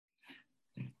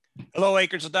Hello,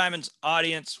 Acres of Diamonds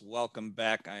audience. Welcome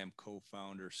back. I am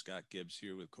co-founder Scott Gibbs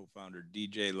here with co-founder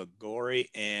DJ Ligori,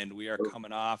 and we are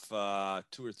coming off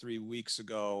 2 or 3 weeks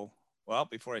ago. Well,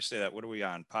 before I say that, what are we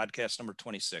on? Podcast number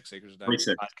 26, Acres of Diamonds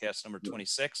 26. podcast number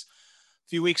 26. A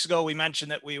few weeks ago, we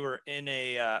mentioned that we were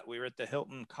we were at the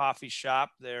Hilton Coffee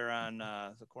Shop there on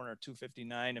the corner of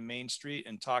 259 and Main Street,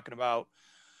 and talking about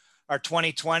our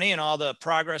 2020 and all the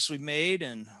progress we made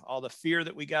and all the fear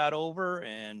that we got over,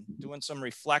 and doing some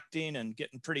reflecting and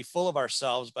getting pretty full of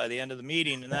ourselves by the end of the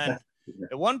meeting. And then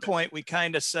at one point we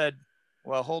kind of said,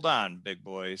 well, hold on, big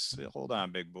boys.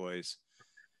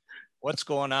 What's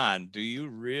going on? Do you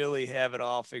really have it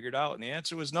all figured out? And the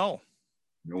answer was no.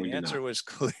 The answer was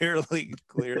clearly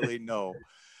no.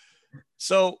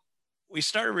 So we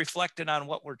started reflecting on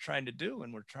what we're trying to do,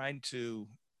 and we're trying to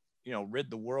rid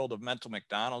the world of mental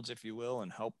McDonald's, if you will,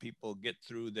 and help people get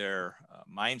through their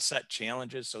mindset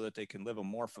challenges so that they can live a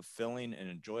more fulfilling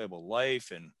and enjoyable life.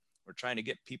 And we're trying to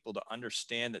get people to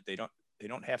understand that they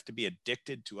don't have to be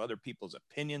addicted to other people's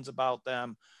opinions about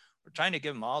them. We're trying to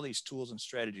give them all these tools and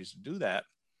strategies to do that.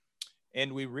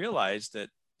 And we realized that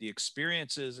the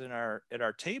experiences at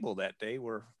our table that day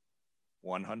were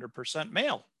 100%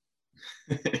 male.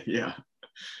 Yeah.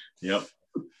 Yep.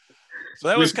 So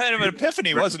that was kind of an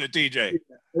epiphany, wasn't it, DJ?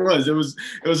 It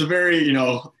was a very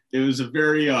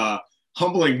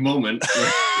humbling moment.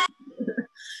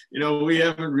 We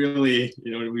haven't really,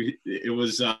 it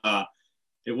was a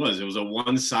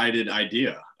one-sided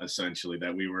idea essentially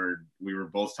that we were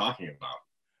both talking about.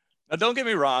 Now, don't get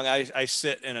me wrong. I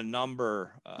sit in a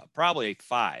number, probably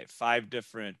five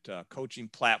different coaching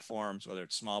platforms, whether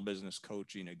it's small business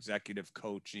coaching, executive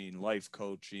coaching, life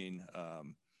coaching,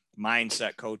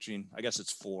 mindset coaching. I guess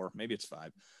it's 4, maybe it's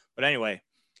 5, but anyway,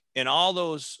 in all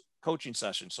those coaching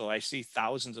sessions, so I see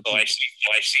thousands of people. I see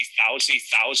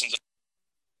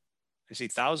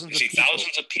thousands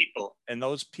of people, and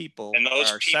those people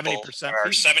are 70%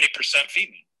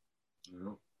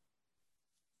 female.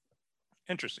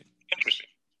 Interesting.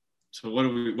 So what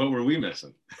were we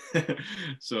missing?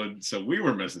 so we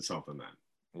were missing something then.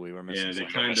 We were missing. And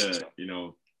it kind of,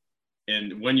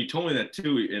 and when you told me that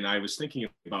too, and I was thinking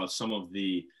about some of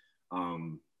the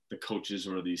coaches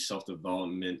or the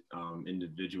self-development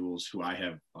individuals who I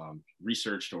have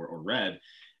researched or read,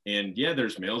 and yeah,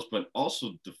 there's males, but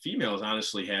also the females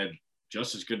honestly had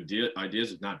just as good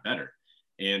ideas, if not better.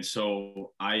 And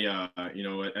so I,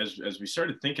 as we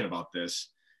started thinking about this,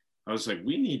 I was like,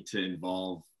 we need to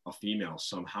involve a female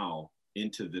somehow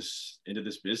into this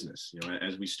business.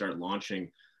 As we start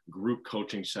launching group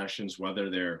coaching sessions, whether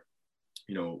they're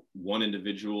one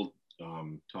individual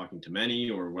talking to many,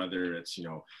 or whether it's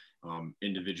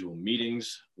individual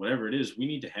meetings, whatever it is, we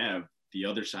need to have the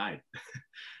other side.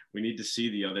 We need to see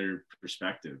the other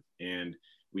perspective. And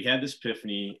we had this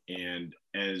epiphany, and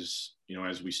as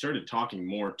we started talking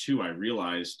more too, I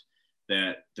realized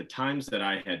that the times that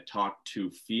I had talked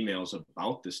to females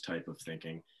about this type of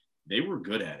thinking, they were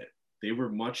good at it. They were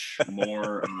much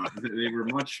more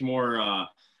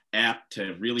apt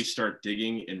to really start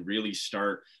digging and really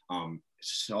start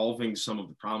solving some of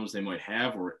the problems they might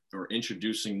have, or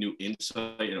introducing new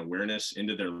insight and awareness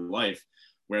into their life.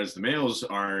 Whereas the males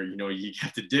are, you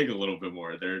have to dig a little bit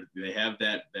more. They have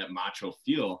that macho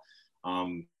feel,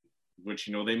 which,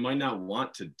 they might not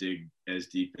want to dig as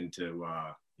deep into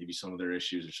maybe some of their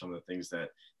issues or some of the things that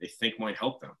they think might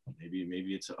help them.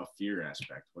 Maybe it's a fear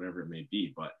aspect, whatever it may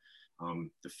be. But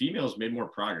the females made more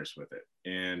progress with it.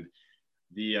 And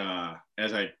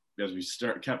as we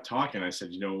kept talking, I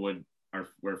said,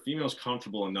 were females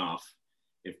comfortable enough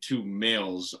if 2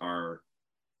 males are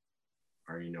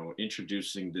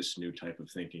introducing this new type of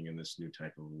thinking and this new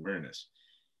type of awareness?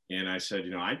 And I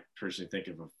said, I personally think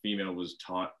if a female was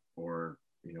taught or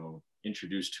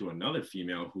introduced to another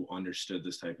female who understood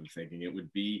this type of thinking, it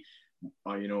would be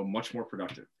much more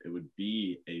productive. It would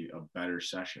be a better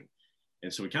session.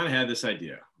 And so we kind of had this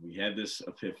idea. We had this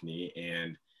epiphany,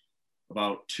 and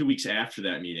about 2 weeks after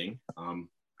that meeting,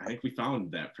 I think we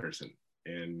found that person.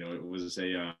 And it was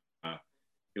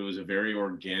a very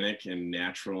organic and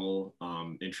natural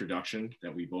introduction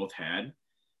that we both had.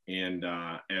 And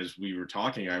as we were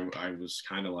talking, I was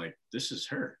kind of like, this is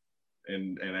her.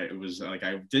 And it was like,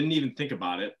 I didn't even think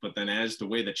about it. But then as the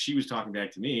way that she was talking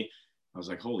back to me, I was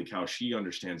like, holy cow, she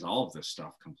understands all of this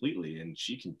stuff completely, and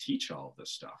she can teach all of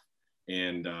this stuff.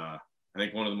 And I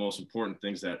think one of the most important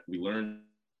things that we learned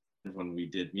when we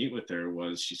did meet with her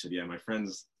was, she said, yeah, my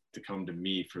friends to come to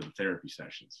me for the therapy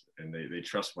sessions, and they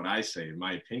trust what I say,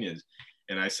 my opinions.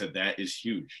 And I said, that is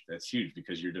huge. That's huge,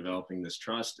 because you're developing this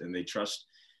trust, and they trust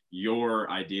your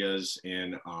ideas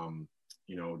and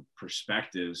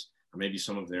perspectives maybe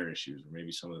some of their issues, or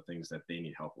maybe some of the things that they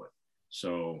need help with.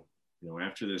 So,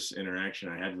 after this interaction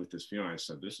I had with this female, I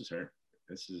said, this is her.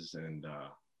 And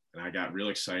I got real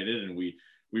excited, and we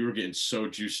were getting so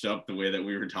juiced up the way that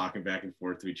we were talking back and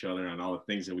forth to each other on all the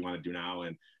things that we want to do now,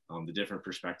 and the different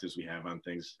perspectives we have on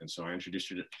things. And so I introduced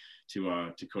her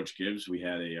to Coach Gibbs. We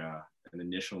had an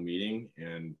initial meeting,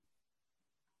 and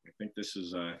I think this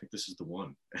is the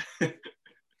one.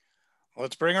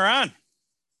 Let's bring her on.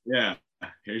 Yeah,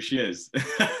 here she is.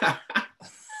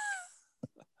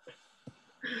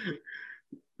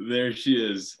 There she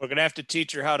is. We're gonna have to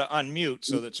teach her how to unmute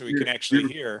so we can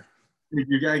actually hear.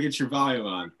 You gotta get your volume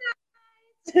on.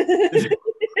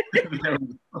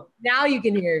 Now you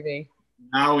can hear me.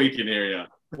 Now we can hear you.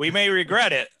 We may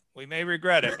regret it,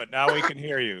 but now we can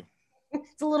hear you.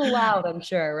 It's a little loud, I'm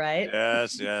sure, right?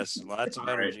 Yes. Lots of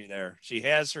energy there. She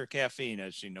has her caffeine,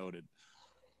 as she noted.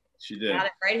 She did. Got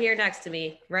it right here next to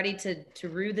me, ready to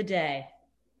rue the day.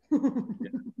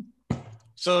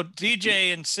 So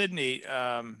DJ and Sydney,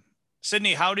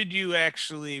 Sydney, how did you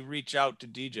actually reach out to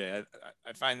DJ?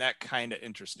 I find that kind of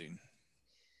interesting.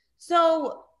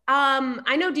 So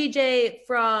I know DJ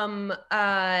from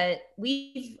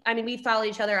we follow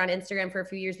each other on Instagram for a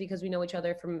few years because we know each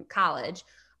other from college.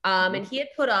 And he had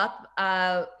put up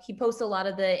he posts a lot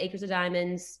of the Acres of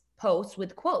Diamonds posts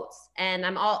with quotes, and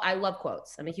I love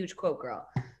quotes. I'm a huge quote girl.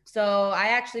 So I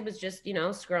actually was just,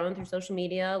 scrolling through social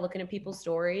media, looking at people's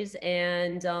stories,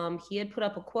 and he had put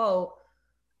up a quote,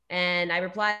 and I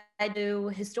replied to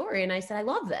his story, and I said, I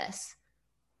love this.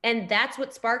 And that's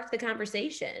what sparked the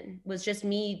conversation, was just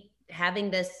me having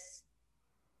this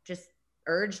just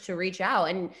urge to reach out.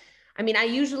 And I mean, I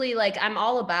usually I'm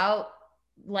all about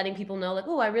letting people know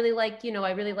oh, I really like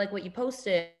what you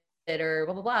posted or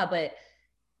blah, blah, blah. But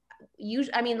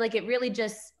it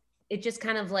just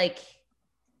kind of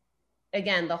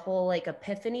again, the whole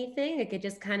epiphany thing, it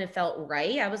just kind of felt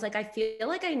right. I was I feel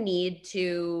like I need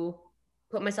to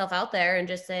put myself out there and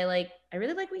just say I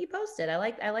really like what you posted. I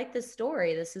like this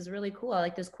story. This is really cool. I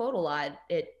like this quote a lot.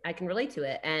 I can relate to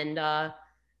it. And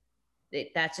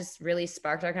that just really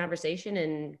sparked our conversation,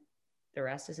 and the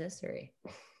rest is history.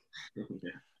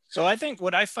 Yeah. So I think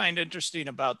what I find interesting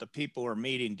about the people who are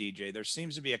meeting DJ, there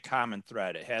seems to be a common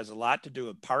thread. It has a lot to do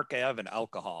with Park Ave and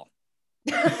alcohol.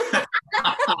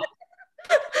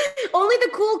 Only the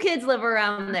cool kids live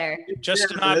around there.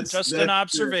 Just an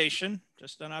observation.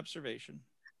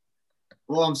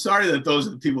 Well, I'm sorry that those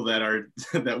are the people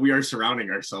that we are surrounding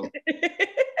ourselves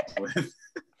with.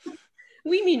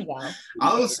 We mean well.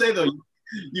 I will say though,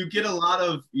 you get a lot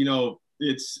of,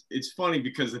 it's funny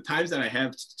because the times that I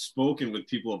have spoken with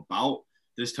people about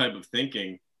this type of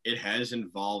thinking, it has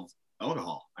involved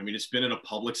alcohol. I mean, it's been in a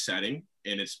public setting,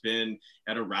 and it's been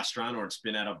at a restaurant, or it's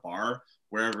been at a bar,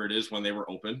 wherever it is when they were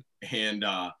open. And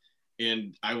I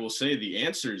will say the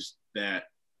answers that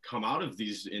come out of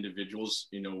these individuals,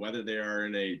 whether they are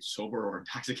in a sober or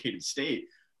intoxicated state,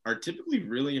 are typically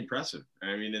really impressive.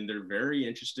 I mean, and they're very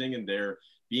interesting, and they're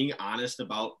being honest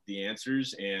about the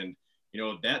answers. And,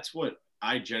 that's what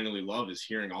I generally love, is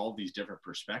hearing all of these different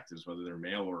perspectives, whether they're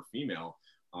male or female,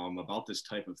 about this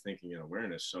type of thinking and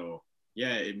awareness. So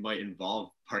yeah, it might involve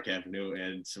Park Avenue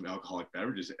and some alcoholic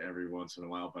beverages every once in a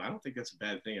while, but I don't think that's a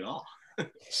bad thing at all.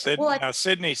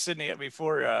 Sydney,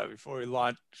 before we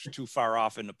launch too far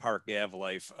off into Park Ave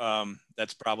life,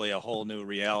 that's probably a whole new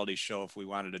reality show. If we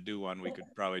wanted to do one, we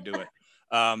could probably do it.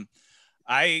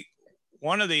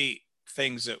 One of the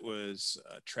things that was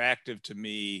attractive to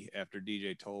me after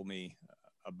DJ told me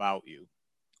about you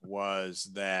was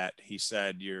that he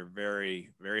said you're very,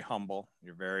 very humble,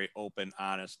 you're very open,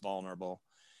 honest, vulnerable.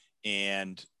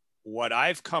 And what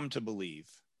I've come to believe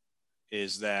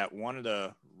is that one of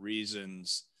the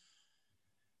reasons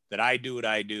that I do what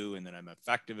I do and that I'm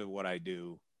effective at what I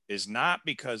do is not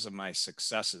because of my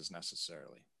successes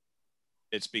necessarily.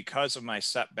 It's because of my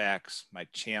setbacks, my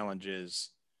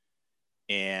challenges,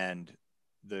 and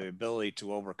the ability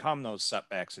to overcome those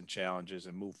setbacks and challenges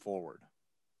and move forward.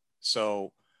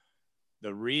 So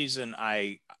the reason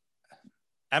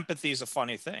empathy is a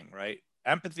funny thing, right?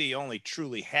 Empathy only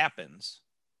truly happens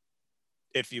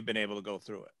if you've been able to go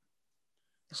through it.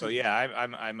 So yeah,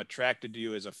 I'm attracted to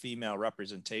you as a female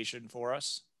representation for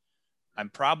us. I'm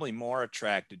probably more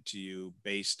attracted to you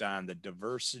based on the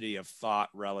diversity of thought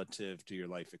relative to your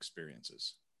life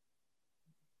experiences.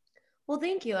 Well,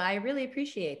 thank you. I really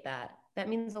appreciate that. That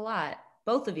means a lot.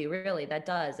 Both of you, really, that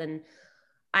does. And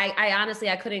I honestly,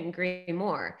 I couldn't agree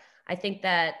more. I think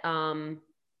that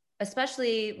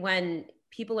especially when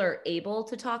people are able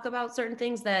to talk about certain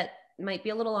things that might be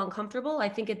a little uncomfortable, I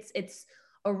think it's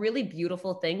a really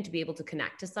beautiful thing to be able to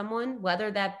connect to someone, whether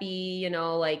that be,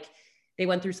 they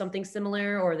went through something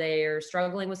similar or they're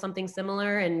struggling with something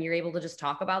similar, and you're able to just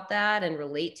talk about that and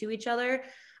relate to each other.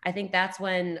 I think that's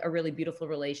when a really beautiful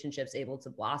relationship's able to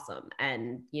blossom.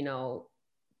 And, you know,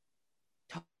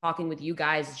 talking with you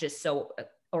guys is just so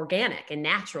organic and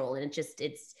natural, and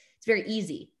it's very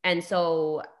easy. And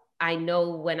so I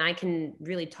know when I can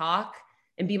really talk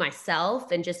and be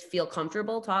myself and just feel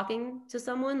comfortable talking to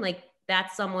someone, like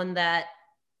that's someone that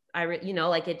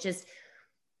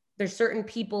there's certain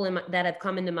people that have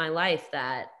come into my life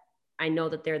that I know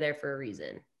that they're there for a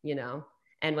reason, you know?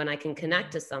 And when I can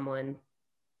connect to someone,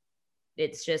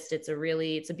 it's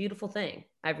a beautiful thing.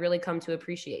 I've really come to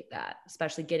appreciate that,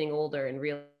 especially getting older and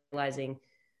realizing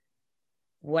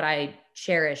what I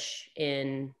cherish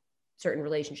in certain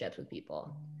relationships with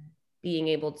people, being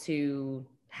able to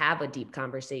have a deep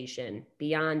conversation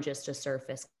beyond just a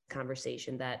surface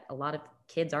conversation that a lot of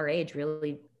kids our age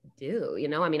really do. You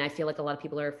know, I mean, I feel like a lot of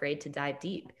people are afraid to dive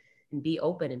deep and be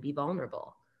open and be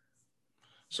vulnerable.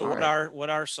 So what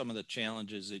are some of the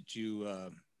challenges that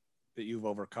you've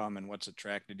overcome, and what's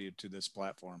attracted you to this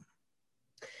platform?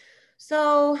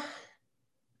 So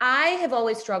I have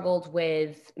always struggled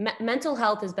with mental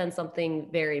health. Has been something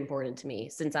very important to me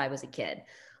since I was a kid.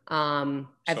 I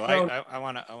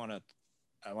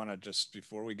want to just,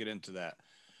 before we get into that.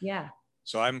 Yeah.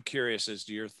 So I'm curious as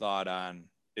to your thought on,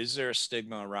 is there a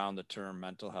stigma around the term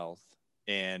mental health?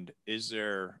 And is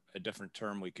there a different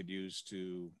term we could use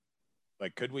to,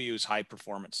 like, could we use high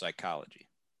performance psychology?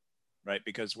 Right?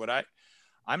 Because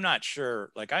I'm not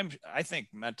sure, like I think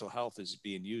mental health is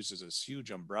being used as this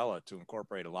huge umbrella to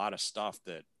incorporate a lot of stuff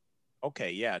that,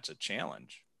 okay, yeah, it's a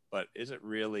challenge, but is it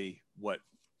really what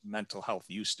mental health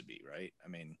used to be, right? I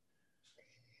mean,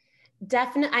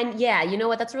 definitely. Yeah. You know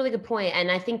what? That's a really good point.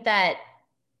 And I think that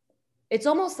it's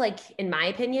almost like, in my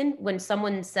opinion, when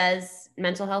someone says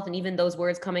mental health and even those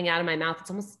words coming out of my mouth,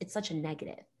 it's such a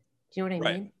negative. Do you know what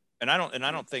I mean? And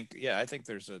I don't think, I think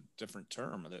there's a different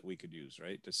term that we could use,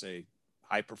 right? To say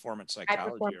high performance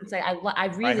psychology.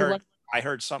 I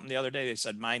heard something the other day. They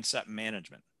said mindset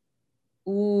management.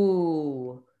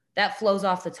 Ooh, that flows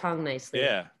off the tongue nicely.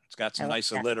 Yeah. It's got some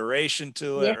nice alliteration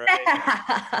to it,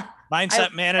 right?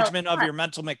 Mindset management of your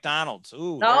mental McDonald's.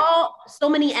 Ooh. Oh, so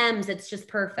many M's. It's just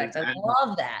perfect. I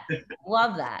love that.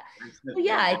 Love that. Well,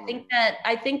 yeah,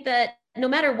 I think that no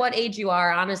matter what age you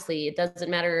are, honestly, it doesn't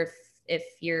matter if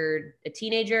you're a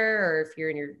teenager or if you're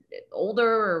in your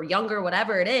older or younger,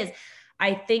 whatever it is.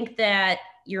 I think that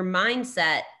your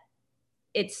mindset,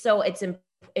 it's so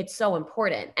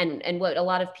important. And what a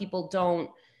lot of people don't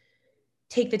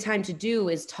take the time to do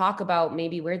is talk about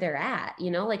maybe where they're at, you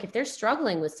know, like if they're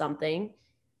struggling with something,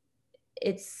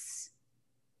 it's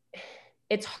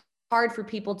hard for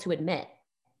people to admit.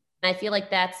 And I feel like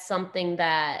that's something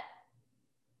that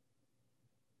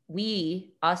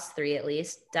us three at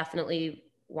least, definitely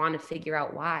want to figure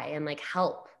out why, and like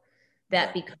help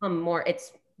that become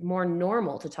it's more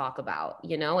normal to talk about,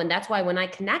 you know? And that's why when I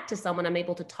connect to someone, I'm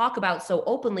able to talk about so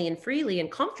openly and freely and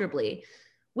comfortably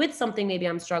with something maybe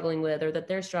I'm struggling with or that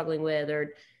they're struggling with,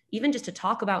 or even just to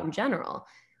talk about in general.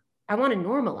 I want to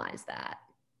normalize that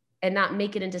and not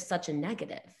make it into such a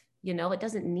negative, you know? It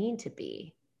doesn't need to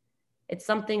be. It's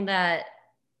something that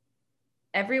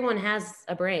everyone has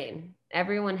a brain.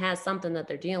 Everyone has something that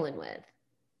they're dealing with.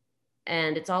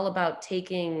 And it's all about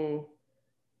taking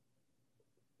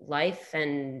life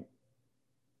and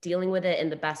dealing with it in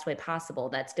the best way possible.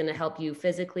 That's going to help you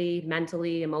physically,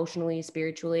 mentally, emotionally,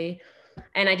 spiritually.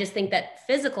 And I just think that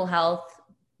physical health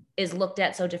is looked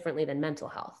at so differently than mental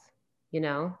health, you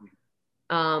know?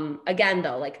 Again,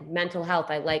 though, like mental health,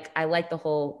 I like the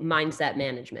whole mindset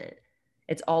management.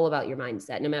 It's all about your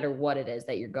mindset, no matter what it is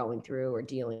that you're going through or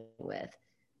dealing with.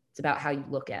 It's about how you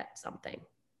look at something.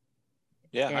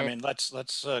 Yeah. I mean,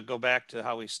 let's go back to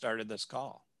how we started this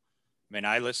call. I mean,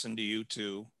 I listened to you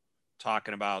two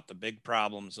talking about the big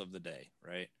problems of the day,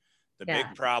 right? The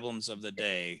big problems of the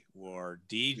day were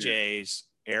DJ's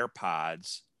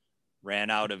AirPods ran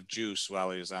out of juice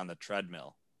while he was on the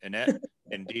treadmill. And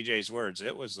in DJ's words,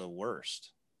 it was the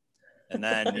worst. And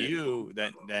then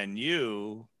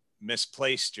you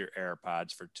misplaced your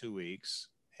AirPods for 2 weeks,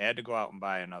 had to go out and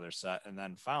buy another set, and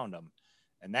then found them.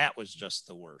 And that was just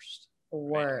the worst.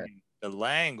 Right? The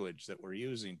language that we're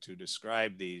using to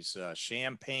describe these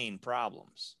champagne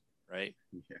problems, right,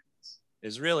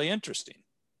 is really interesting.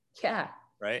 Yeah.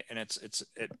 Right. And it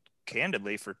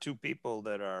candidly, for two people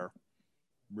that are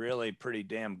really pretty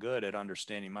damn good at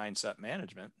understanding mindset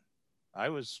management, I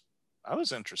was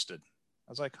interested.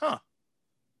 I was like, huh.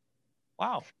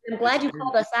 Wow. I'm glad you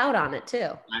called us out on it too.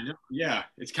 I know. Yeah.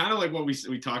 It's kind of like what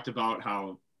we talked about,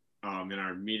 how in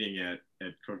our meeting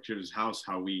at Coach Judah's house,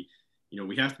 how we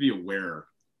we have to be aware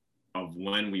of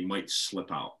when we might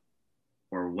slip out,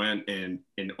 or when, and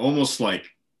almost like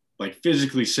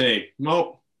physically say,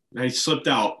 no, I slipped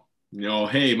out.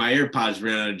 Hey, my AirPods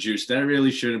ran out of juice. That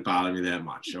really shouldn't bother me that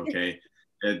much. Okay.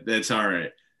 That's all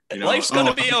right. Life's going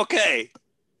to be okay.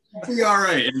 Be all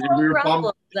right. And we were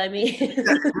bummed. I mean, yeah,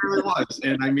 it really was.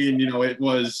 And I mean, it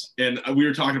was, and we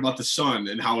were talking about the sun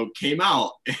and how it came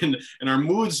out, and our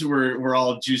moods were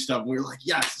all juiced up. We were like,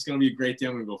 yes, it's going to be a great day.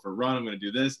 I'm going to go for a run. I'm going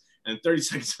to do this. And 30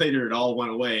 seconds later, it all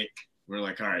went away. We we're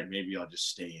like, all right, maybe I'll just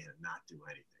stay in and not do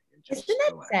anything. Isn't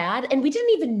that sad? And we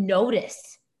didn't even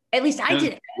notice. At least I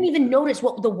didn't. I didn't even notice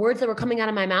what the words that were coming out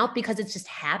of my mouth, because it's just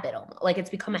habit, almost. Like it's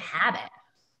become a habit.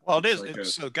 Well, it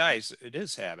is. So guys, it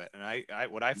is habit. And I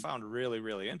what I found really,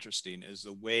 really interesting is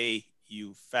the way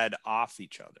you fed off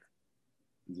each other.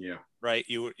 Yeah. Right.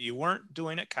 You weren't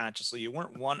doing it consciously. You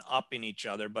weren't one-upping each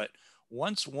other. But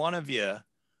once one of you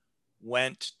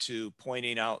went to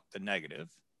pointing out the negative,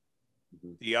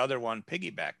 the other one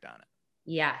piggybacked on it.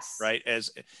 Yes. Right. And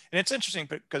it's interesting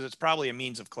because it's probably a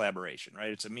means of collaboration, right?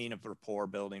 It's a mean of rapport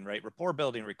building, right? Rapport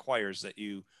building requires that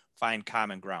you find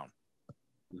common ground.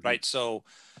 Right. So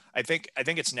I think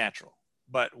it's natural,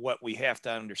 but what we have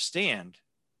to understand,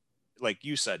 like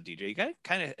you said, DJ, you got to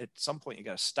kind of, at some point, you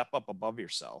got to step up above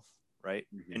yourself. Right.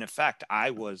 And in fact,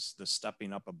 I was the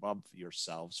stepping up above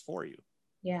yourselves for you.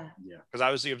 Yeah. Yeah. Because I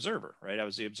was the observer, right? I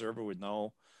was the observer with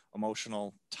no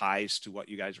emotional ties to what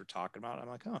you guys were talking about. I'm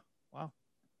like, oh, wow.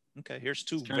 Okay. Here's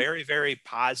two very, very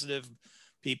positive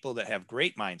people that have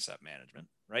great mindset management,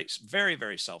 right? Very,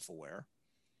 very self-aware.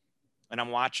 And I'm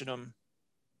watching them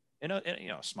in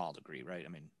a small degree, right? I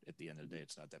mean, at the end of the day,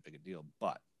 it's not that big a deal,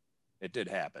 but it did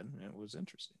happen. And it was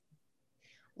interesting.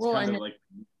 Well, kind of like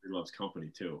loves company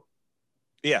too.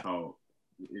 Yeah. Oh,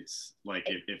 it's like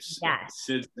if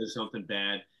Sid says something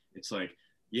bad, it's like,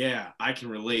 yeah, I can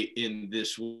relate in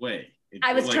this way.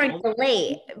 I was trying to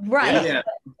relate, right? Yeah.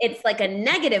 It's like a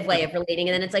negative way of relating,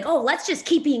 and then it's like, oh, let's just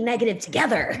keep being negative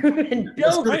together and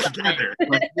build together.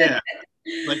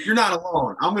 Like you're not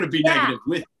alone. I'm going to be negative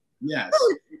with you. Yes.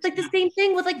 Oh, it's like the same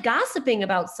thing with like gossiping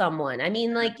about someone. I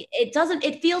mean, like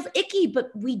it feels icky,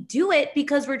 but we do it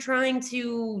because we're trying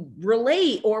to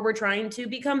relate, or we're trying to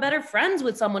become better friends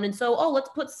with someone. And so, let's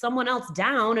put someone else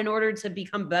down in order to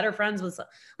become better friends with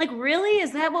like, really?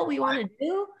 Is that what we want to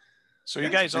do? So you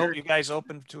guys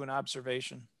open to an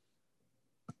observation?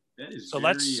 That is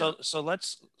so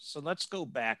let's go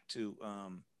back to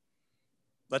all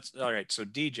right. So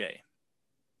DJ.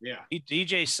 Yeah.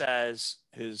 DJ says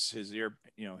his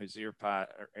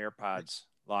AirPods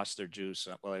lost their juice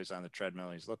while he was on the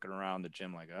treadmill. He's looking around the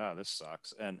gym like, oh, this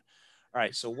sucks. And all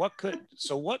right, so what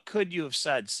could you have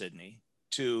said, Sydney,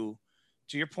 to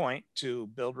your point, to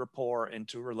build rapport and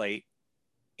to relate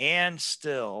and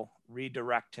still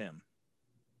redirect him?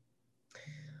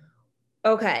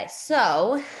 Okay,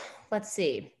 so let's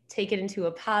see. Take it into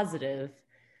a positive.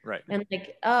 Right. And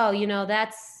like, oh,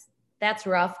 that's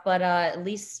rough, but at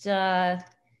least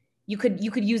you could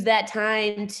use that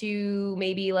time to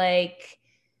maybe like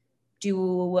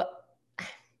do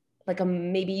like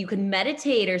maybe you could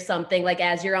meditate or something, like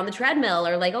as you're on the treadmill,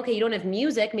 or like, okay, you don't have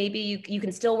music, maybe you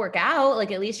can still work out, like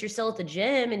at least you're still at the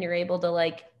gym and you're able to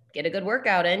like get a good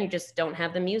workout in. You just don't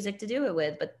have the music to do it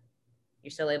with, but you're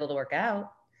still able to work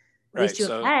out. At least you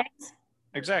have legs.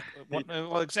 Exactly.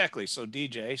 Well, exactly. So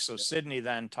DJ, Sydney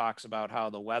then talks about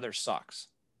how the weather sucks.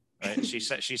 Right? She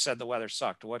said the weather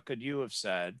sucked. What could you have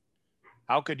said?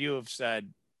 How could you have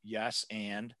said yes,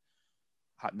 and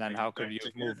then how could you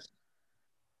have moved?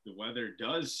 The weather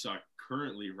does suck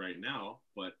currently right now,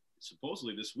 but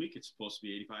supposedly this week it's supposed to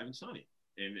be 85 and sunny.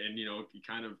 And you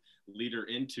kind of lead her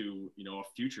into a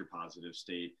future positive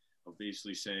state of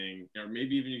basically saying, or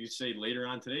maybe even you could say later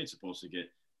on today it's supposed to get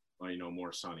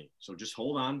more sunny. So just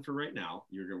hold on for right now.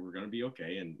 We're going to be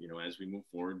okay, and as we move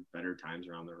forward, better times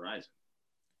are on the horizon.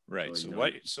 Right.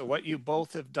 So what you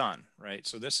both have done, right?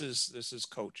 So this is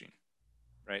coaching,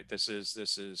 right? This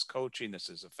is coaching. This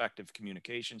is effective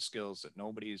communication skills that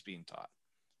nobody is being taught,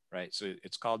 right? So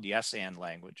it's called yes and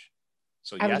language.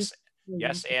 So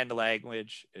yes and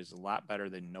language is a lot better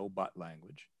than no but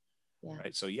language,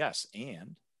 right? So yes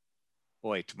and,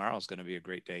 boy, tomorrow's going to be a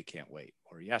great day. Can't wait.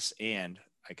 Or yes and,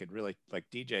 I could really, like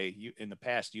DJ, you in the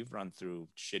past you've run through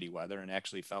shitty weather and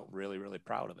actually felt really, really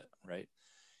proud of it, right?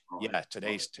 Yeah,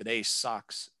 today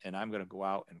sucks, and I'm going to go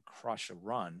out and crush a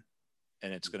run,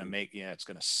 and it's going to it's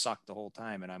going to suck the whole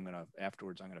time, and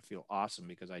afterwards I'm going to feel awesome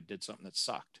because I did something that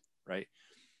sucked, right?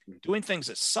 Doing things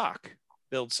that suck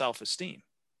builds self-esteem.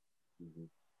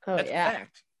 Oh, that's a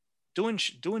fact.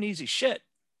 Doing easy shit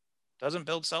doesn't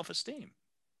build self-esteem.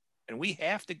 And we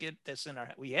have to get this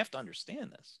we have to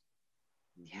understand this.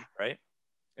 Yeah. Right.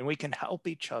 And we can help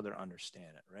each other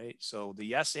understand it. Right. So the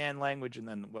yes and language, and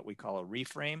then what we call a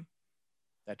reframe.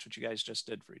 That's what you guys just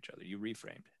did for each other. You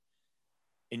reframed.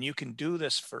 And you can do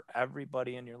this for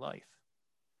everybody in your life.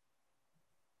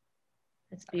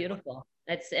 That's beautiful.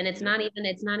 It's not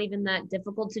even that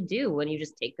difficult to do when you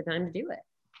just take the time to do it.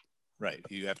 Right.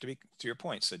 You have to be, to your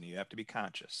point, Sydney, you have to be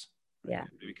conscious. Right? Yeah. You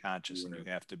have to be conscious, and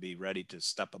you have to be ready to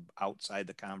step outside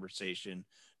the conversation,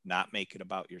 not make it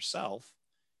about yourself.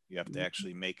 You have to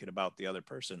actually make it about the other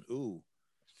person. Ooh,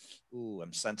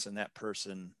 I'm sensing that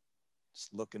person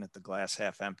looking at the glass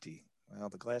half empty. Well,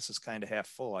 the glass is kind of half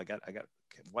full. I got,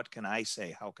 what can I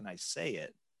say? How can I say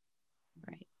it?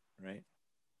 Right. Right.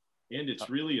 And it's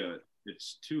really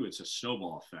it's a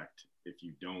snowball effect if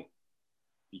you don't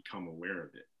become aware of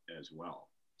it as well.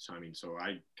 So, I mean, so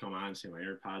I come on, say my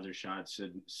AirPods are shot,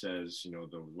 says, you know,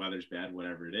 the weather's bad,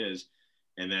 whatever it is.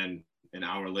 And then an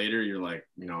hour later, you're like,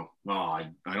 you know, oh,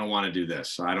 I don't want to do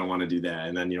this. So I don't want to do that.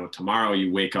 And then, you know, tomorrow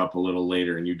you wake up a little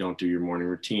later and you don't do your morning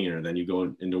routine, or then you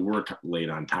go into work late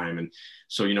on time. And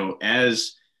so, you know,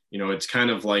 as, you know, it's kind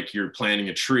of like you're planting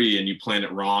a tree and you plant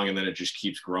it wrong, and then it just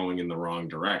keeps growing in the wrong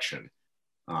direction.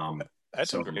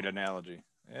 That's a great analogy.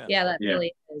 Yeah, that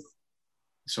really is.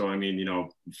 So, I mean, you know,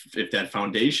 if that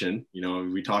foundation, you know,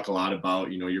 we talk a lot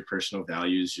about, you know, your personal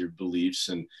values, your beliefs,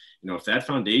 and, you know, if that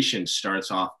foundation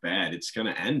starts off bad, it's going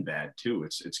to end bad too.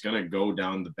 It's going to go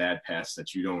down the bad paths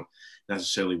that you don't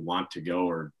necessarily want to go,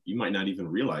 or you might not even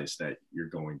realize that you're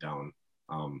going down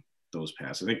those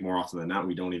paths. I think more often than not,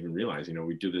 we don't even realize, you know,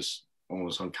 we do this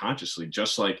almost unconsciously,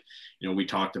 just like, you know, we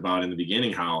talked about in the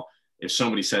beginning, how if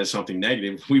somebody says something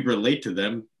negative, we relate to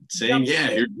them saying,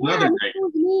 here's another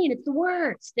negative. Mean, it's the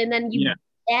worst. And then you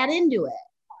add into it.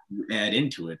 You add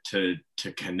into it to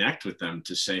connect with them,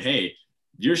 to say, hey,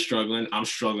 you're struggling, I'm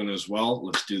struggling as well.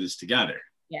 Let's do this together.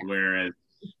 Yeah. Whereas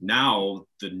now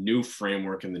the new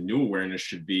framework and the new awareness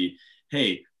should be,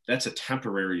 hey, that's a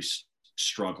temporary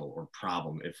struggle or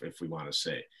problem, if we want to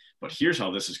say, but here's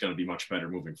how this is going to be much better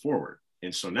moving forward.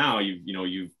 And so now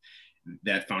you've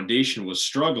that foundation was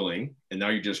struggling, and now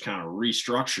you just kind of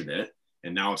restructured it,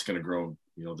 and now it's going to grow,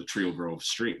 you know, the tree will grow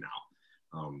straight now.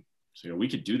 So, you know, we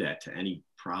could do that to any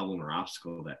problem or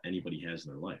obstacle that anybody has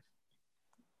in their life.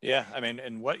 Yeah. I mean,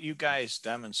 and what you guys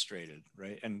demonstrated,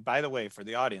 right? And by the way, for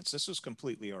the audience, this was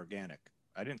completely organic.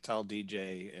 I didn't tell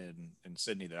DJ and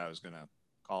Sydney that I was going to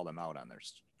call them out on their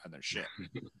shit.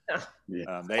 They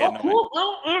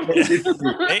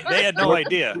had no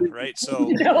idea, right? So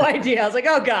no idea. I was like,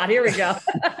 oh God, here we go.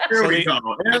 Here we go.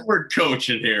 And we're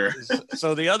coaching here.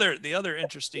 So the other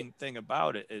interesting thing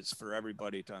about it is, for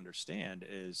everybody to understand,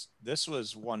 is this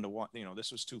was one-to-one, you know,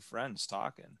 this was two friends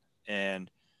talking,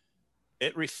 and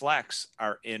it reflects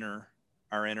our inner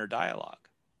dialogue.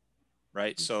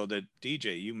 Right. So the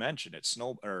DJ, you mentioned it,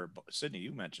 Sydney,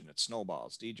 you mentioned it,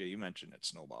 snowballs. DJ, you mentioned it,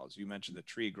 snowballs. You mentioned the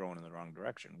tree growing in the wrong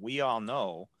direction. We all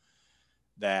know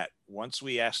that once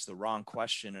we ask the wrong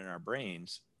question in our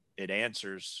brains, it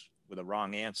answers with a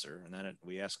wrong answer. And then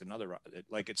we ask another,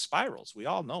 it spirals. We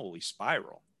all know we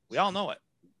spiral. We all know it.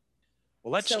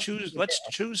 Well, let's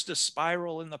choose to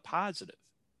spiral in the positive.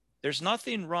 There's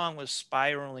nothing wrong with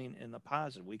spiraling in the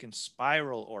positive. We can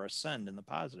spiral or ascend in the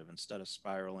positive instead of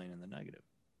spiraling in the negative.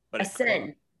 But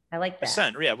ascend. I like that.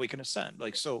 Ascend. Yeah, we can ascend.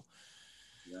 So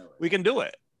we can do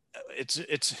it.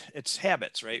 It's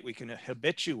habits, right? We can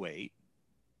habituate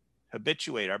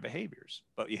our behaviors,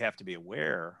 but you have to be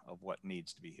aware of what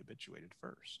needs to be habituated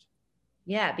first.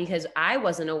 Yeah, because I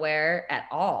wasn't aware at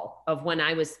all of when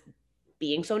I was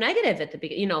being so negative at the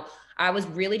beginning. You know, I was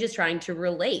really just trying to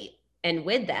relate. And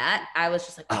with that, I was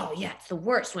just like, oh yeah, it's the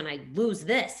worst when I lose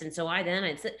this. And so I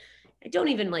don't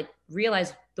even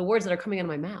realize the words that are coming out of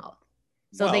my mouth.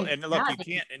 So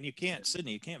you can't,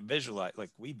 Sydney, you can't visualize,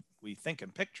 we think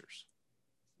in pictures.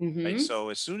 Mm-hmm. Right? So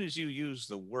as soon as you use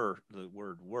the word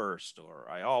worst, or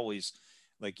I always,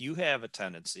 you have a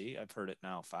tendency, I've heard it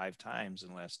now 5 times in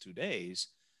the last 2 days,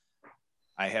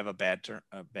 I have a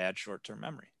bad short-term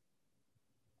memory.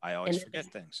 I always forget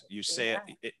things. You say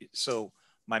it. So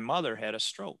my mother had a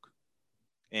stroke,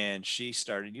 and she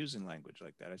started using language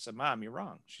like that. I said, Mom, you're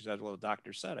wrong. She said, well, the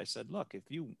doctor said. I said, look, if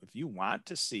you want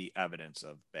to see evidence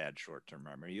of bad short-term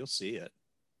memory, you'll see it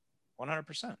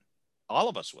 100%. All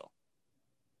of us will.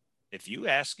 If you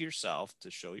ask yourself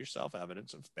to show yourself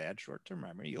evidence of bad short-term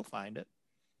memory, you'll find it.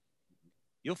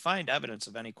 You'll find evidence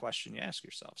of any question you ask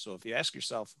yourself. So if you ask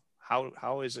yourself,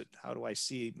 how is it? How do I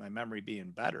see my memory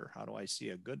being better? How do I see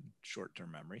a good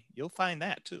short-term memory? You'll find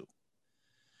that too.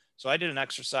 So I did an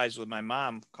exercise with my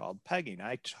mom called pegging.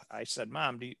 I said,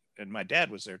 Mom, and my dad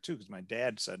was there too, because my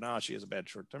dad said, no, she has a bad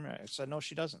short-term memory. I said, no,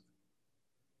 she doesn't.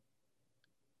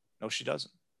 No, she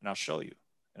doesn't. And I'll show you.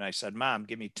 And I said, Mom,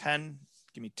 give me 10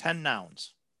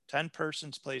 nouns, 10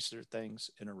 persons, places, or things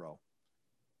in a row.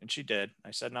 And she did.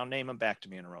 I said, now name them back to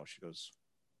me in a row.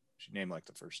 She named like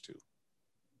the first two.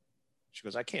 She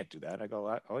goes, I can't do that. I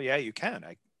go, oh yeah, you can.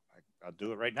 I'll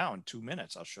do it right now in 2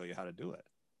 minutes. I'll show you how to do it.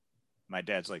 My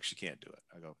dad's like, she can't do it.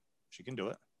 I go, she can do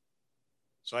it.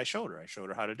 So I showed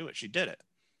her how to do it. She did it.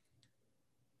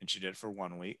 And she did it for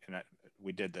 1 week. And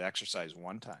we did the exercise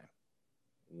one time.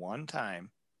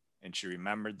 And she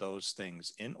remembered those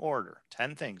things in order,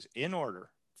 10 things in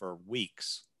order for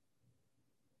weeks.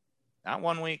 Not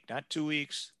 1 week, not 2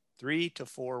 weeks, 3 to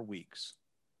 4 weeks.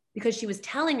 Because she was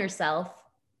telling herself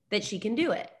that she can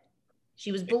do it.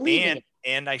 She was believing it.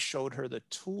 And I showed her the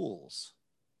tools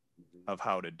of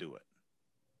how to do it.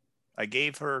 I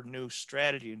gave her a new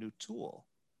strategy, a new tool.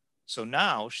 So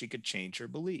now she could change her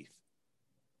belief.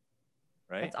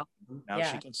 Right? That's awesome. Now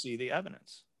she can see the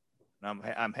evidence. And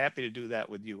I'm happy to do that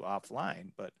with you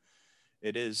offline, but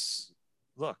it is,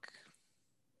 look,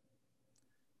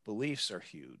 beliefs are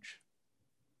huge.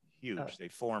 Huge. Oh. They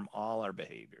form all our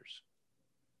behaviors.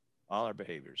 All our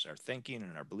behaviors, our thinking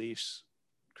and our beliefs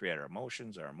create our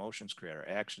emotions create our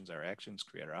actions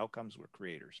create our outcomes. We're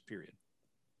creators, period.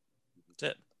 That's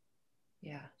it.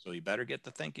 Yeah. So you better get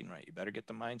the thinking right. You better get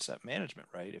the mindset management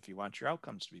right if you want your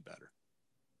outcomes to be better.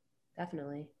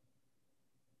 Definitely.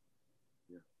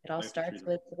 Yeah. It all starts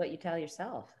with what you tell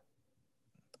yourself.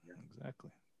 Yeah.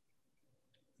 Exactly.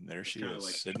 And there she is,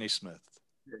 like Sydney Smith.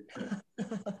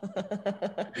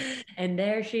 And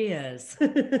there she is.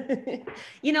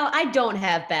 I don't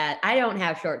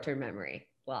have short-term memory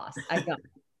loss. I don't.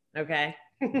 Okay.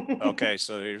 Okay.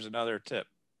 So here's another tip.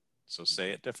 So say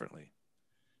it differently.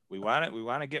 We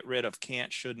want to get rid of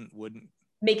can't, shouldn't, wouldn't.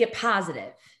 Make it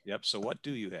positive. Yep. So what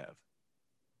do you have?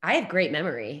 I have great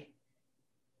memory.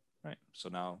 Right. So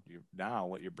now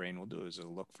what your brain will do is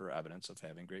it'll look for evidence of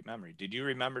having great memory. Did you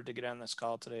remember to get on this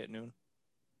call today at noon?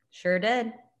 Sure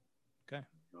did. Okay.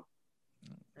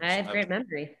 I have great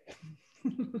memory.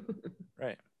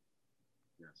 Right.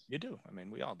 Yes. You do. I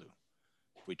mean, we all do.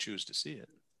 If we choose to see it.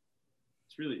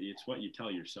 It's what you tell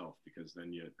yourself, because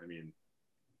then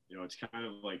it's kind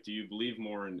of like, do you believe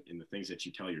more in the things that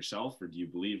you tell yourself, or do you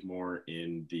believe more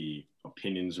in the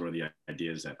opinions or the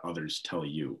ideas that others tell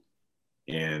you?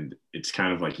 And it's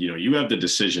kind of like, you have the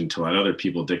decision to let other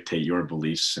people dictate your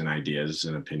beliefs and ideas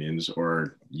and opinions,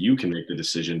 or you can make the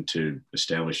decision to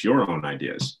establish your own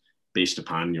ideas based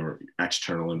upon your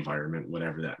external environment,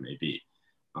 whatever that may be.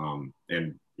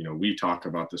 And we talk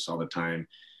about this all the time.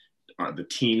 The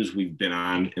teams we've been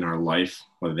on in our life,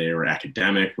 whether they were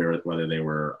academic, whether they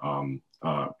were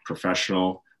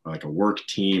professional, like a work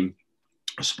team,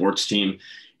 a sports team,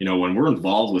 when we're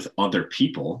involved with other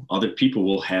people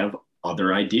will have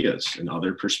other ideas and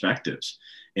other perspectives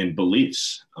and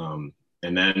beliefs. And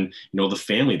then, the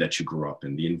family that you grew up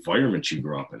in, the environment you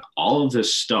grew up in, all of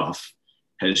this stuff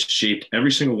has shaped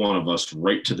every single one of us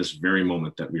right to this very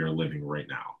moment that we are living right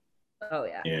now. Oh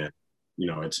yeah. And,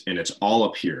 it's all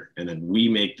up here. And then we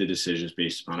make the decisions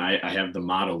based upon, I have the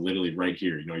motto literally right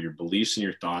here, your beliefs and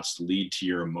your thoughts lead to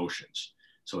your emotions.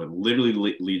 So it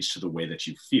literally leads to the way that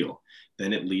you feel.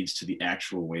 Then it leads to the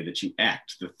actual way that you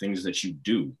act, the things that you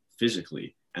do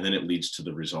physically, and then it leads to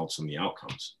the results and the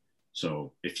outcomes.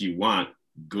 So if you want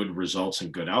good results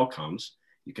and good outcomes,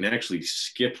 you can actually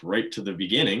skip right to the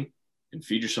beginning and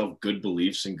feed yourself good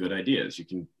beliefs and good ideas. You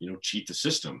can, cheat the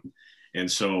system. And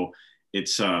so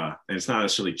it's not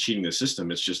necessarily cheating the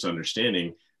system. It's just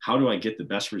understanding, how do I get the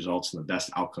best results and the best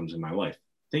outcomes in my life?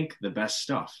 Think the best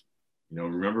stuff.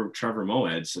 Remember Trevor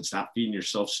Moawad said, stop feeding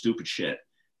yourself stupid shit.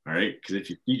 All right. Because if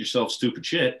you feed yourself stupid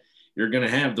shit, you're going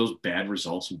to have those bad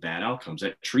results and bad outcomes.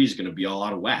 That tree is going to be all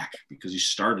out of whack because you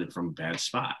started from a bad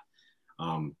spot.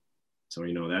 So,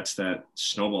 that's that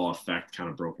snowball effect kind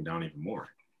of broken down even more.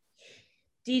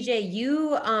 DJ,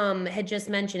 you had just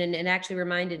mentioned, and it actually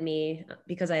reminded me,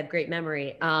 because I have great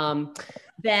memory,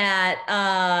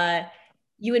 that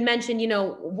you had mentioned,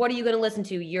 what are you going to listen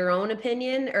to, your own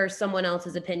opinion or someone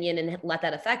else's opinion, and let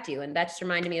that affect you? And that just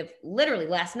reminded me of literally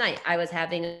last night. I was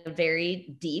having a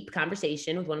very deep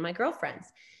conversation with one of my girlfriends,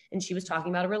 and she was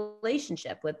talking about a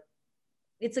relationship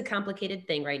it's a complicated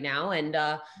thing right now. And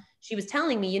she was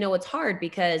telling me, it's hard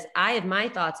because I have my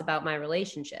thoughts about my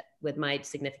relationship with my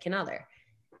significant other.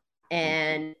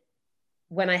 And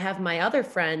when I have my other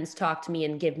friends talk to me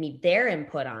and give me their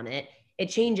input on it, it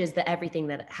changes everything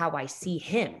that how I see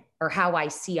him or how I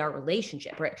see our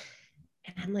relationship. Right.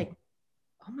 And I'm like,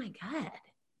 oh my God,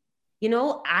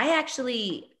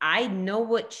 I know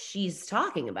what she's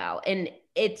talking about. And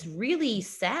it's really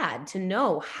sad to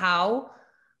know how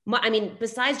much,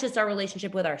 besides just our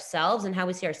relationship with ourselves and how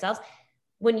we see ourselves,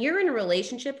 when you're in a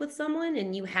relationship with someone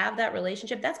and you have that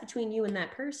relationship, that's between you and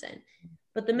that person.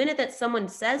 But the minute that someone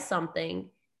says something,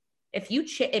 if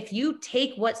you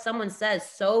take what someone says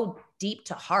so deep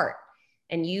to heart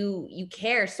and you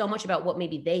care so much about what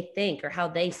maybe they think or how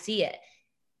they see it,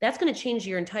 that's going to change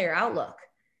your entire outlook.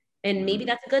 And maybe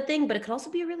that's a good thing, but it could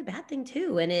also be a really bad thing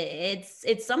too. And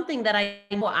it's something that I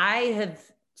know I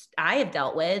have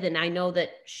dealt with, and I know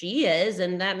that she is,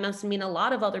 and that must mean a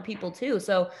lot of other people too.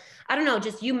 So I don't know,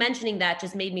 just you mentioning that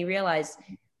just made me realize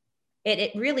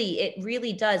it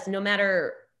really does. No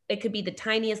matter, it could be the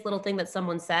tiniest little thing that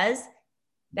someone says,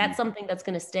 that's something that's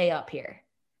going to stay up here.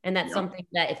 And that's something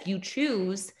that if you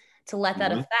choose to let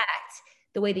that affect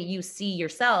the way that you see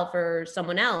yourself or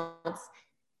someone else,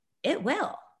 it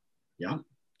will. Yeah.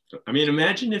 I mean,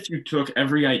 imagine if you took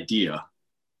every idea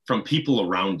from people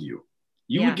around you.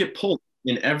 You would get pulled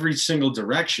in every single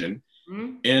direction.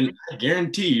 And I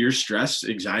guarantee your stress,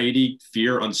 anxiety,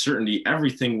 fear, uncertainty,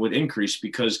 everything would increase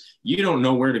because you don't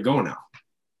know where to go now.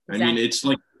 Exactly. I mean, it's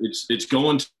like it's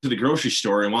going to the grocery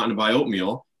store and wanting to buy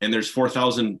oatmeal, and there's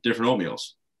 4,000 different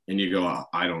oatmeals. And you go,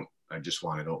 I just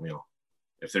wanted oatmeal.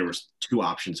 If there was 2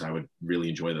 options, I would really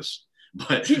enjoy this.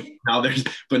 But now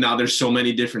there's so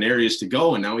many different areas to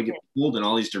go, and now we get pulled in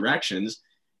all these directions.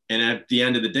 And at the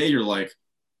end of the day, you're like,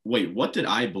 wait, what did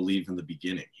I believe in the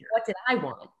beginning here? What did I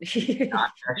want? I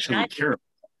actually care about.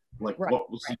 Like, what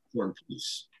was the important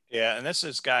piece? Yeah, and this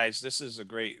is a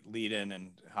great lead in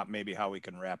and maybe how we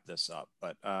can wrap this up.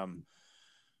 But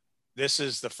this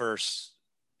is the first,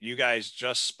 you guys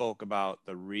just spoke about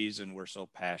the reason we're so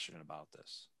passionate about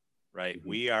this, right?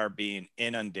 We are being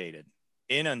inundated.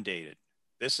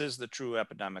 This is the true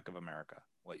epidemic of America,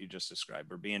 what you just described.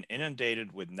 We're being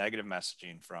inundated with negative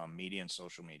messaging from media and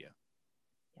social media.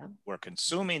 Yeah. We're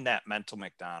consuming that mental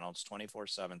McDonald's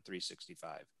 24/7,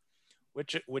 365,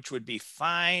 which would be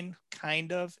fine,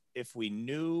 kind of, if we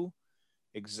knew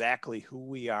exactly who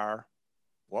we are,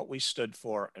 what we stood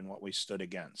for, and what we stood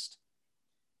against.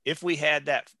 If we had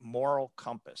that moral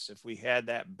compass, if we had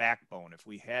that backbone, if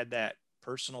we had that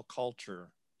personal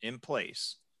culture in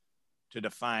place to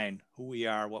define who we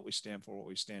are, what we stand for, what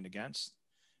we stand against,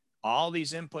 all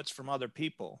these inputs from other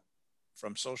people,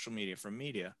 from social media, from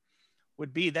media,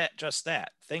 would be just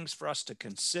that, things for us to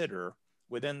consider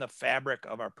within the fabric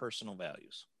of our personal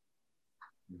values.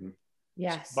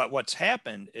 Yes. But what's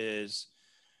happened is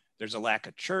there's a lack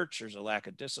of church, there's a lack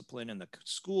of discipline in the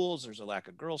schools, there's a lack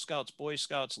of Girl Scouts, Boy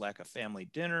Scouts, lack of family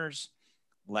dinners,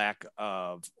 lack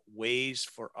of ways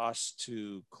for us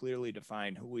to clearly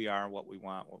define who we are, what we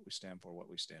want, what we stand for, what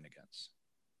we stand against.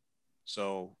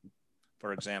 So,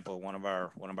 for example, one of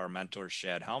our mentors,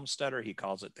 Shad Helmstetter, he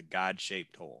calls it the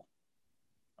God-shaped hole.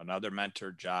 Another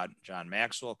mentor, John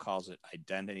Maxwell, calls it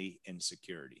identity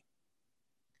insecurity.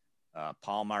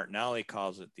 Paul Martinelli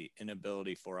calls it the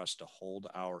inability for us to hold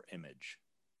our image.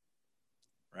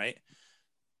 Right?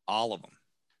 All of them.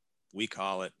 We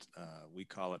call it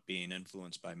being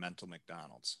influenced by mental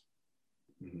McDonald's.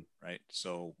 Right?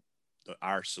 So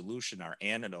our solution, our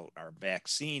antidote, our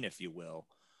vaccine, if you will,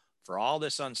 for all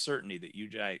this uncertainty that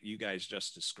you guys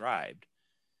just described,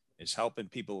 is helping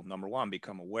people, number one,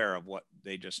 become aware of what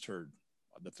they just heard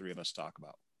the 3 of us talk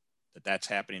about, that's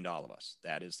happening to all of us.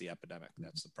 That is the epidemic.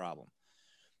 That's the problem.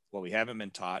 What we haven't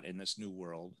been taught in this new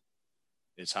world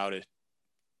is how to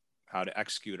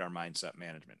execute our mindset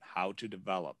management, how to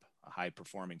develop a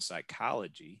high-performing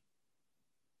psychology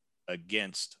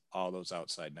against all those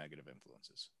outside negative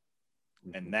influences.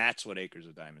 And that's what Acres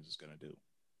of Diamonds is going to do.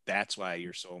 That's why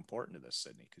you're so important to this,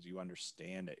 Sydney, because you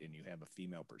understand it and you have a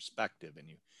female perspective and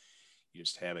you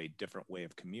just have a different way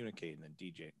of communicating than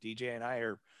DJ. DJ and I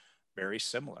are very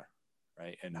similar,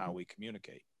 right? In how we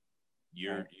communicate.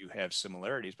 You have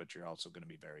similarities, but you're also going to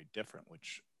be very different,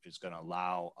 which is going to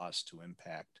allow us to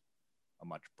impact a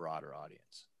much broader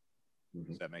audience.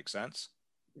 Does that make sense?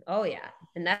 Oh yeah.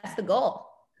 And that's the goal.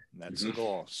 That's the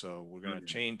goal. So we're going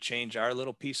to change our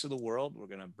little piece of the world. We're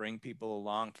going to bring people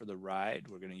along for the ride.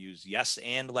 We're going to use yes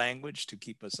and language to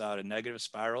keep us out of negative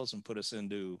spirals and put us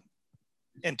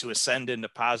ascend into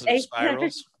positive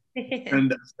spirals.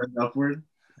 And upward.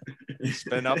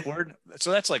 Spin upward.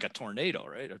 So that's like a tornado,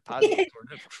 right? A positive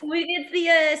tornado. It's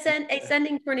the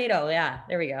ascending tornado. Yeah,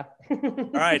 there we go. All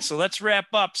right, so let's wrap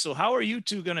up. So how are you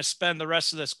two going to spend the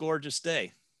rest of this gorgeous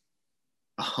day?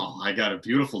 Oh, I got a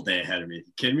beautiful day ahead of me.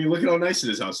 Kidding me? Look at how nice it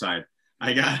is outside.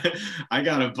 I got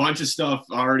a bunch of stuff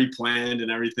already planned and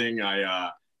everything.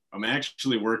 I'm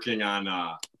actually working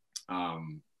on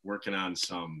working on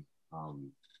some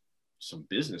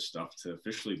business stuff to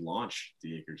officially launch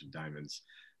the Acres of Diamonds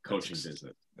coaching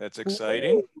business. That's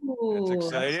exciting. Ooh. That's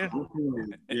exciting.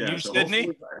 And Yeah, you, so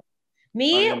Sydney?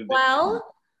 Me?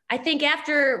 Well, I think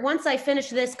once I finish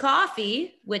this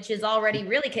coffee, which is already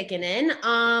really kicking in,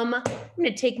 I'm going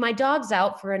to take my dogs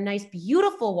out for a nice,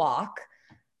 beautiful walk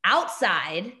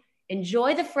outside,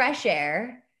 enjoy the fresh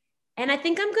air. And I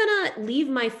think I'm going to leave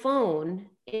my phone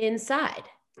inside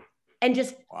and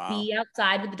just be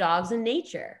outside with the dogs in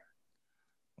nature.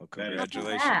 Well,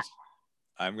 congratulations.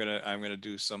 I'm gonna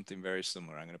do something very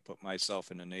similar. I'm gonna put myself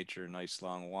into nature, a nice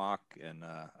long walk, and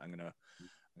I'm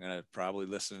gonna probably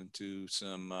listen to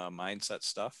some mindset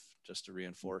stuff just to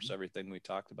reinforce everything we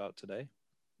talked about today.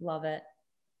 Love it.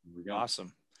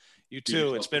 Awesome. You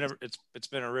too. It's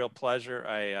been a real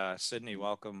pleasure. Sydney,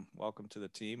 welcome to the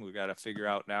team. We've got to figure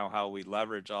out now how we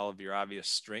leverage all of your obvious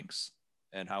strengths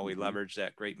and how we leverage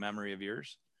that great memory of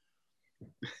yours.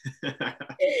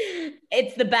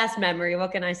 It's the best memory.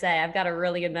 What can I say? I've got a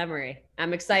really good memory.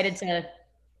 I'm excited to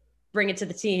bring it to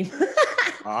the team.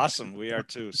 Awesome. We are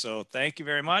too. So thank you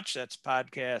very much. That's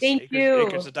podcast. Thank you.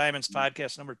 Acres of Diamonds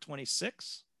podcast number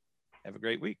 26. Have a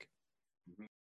great week.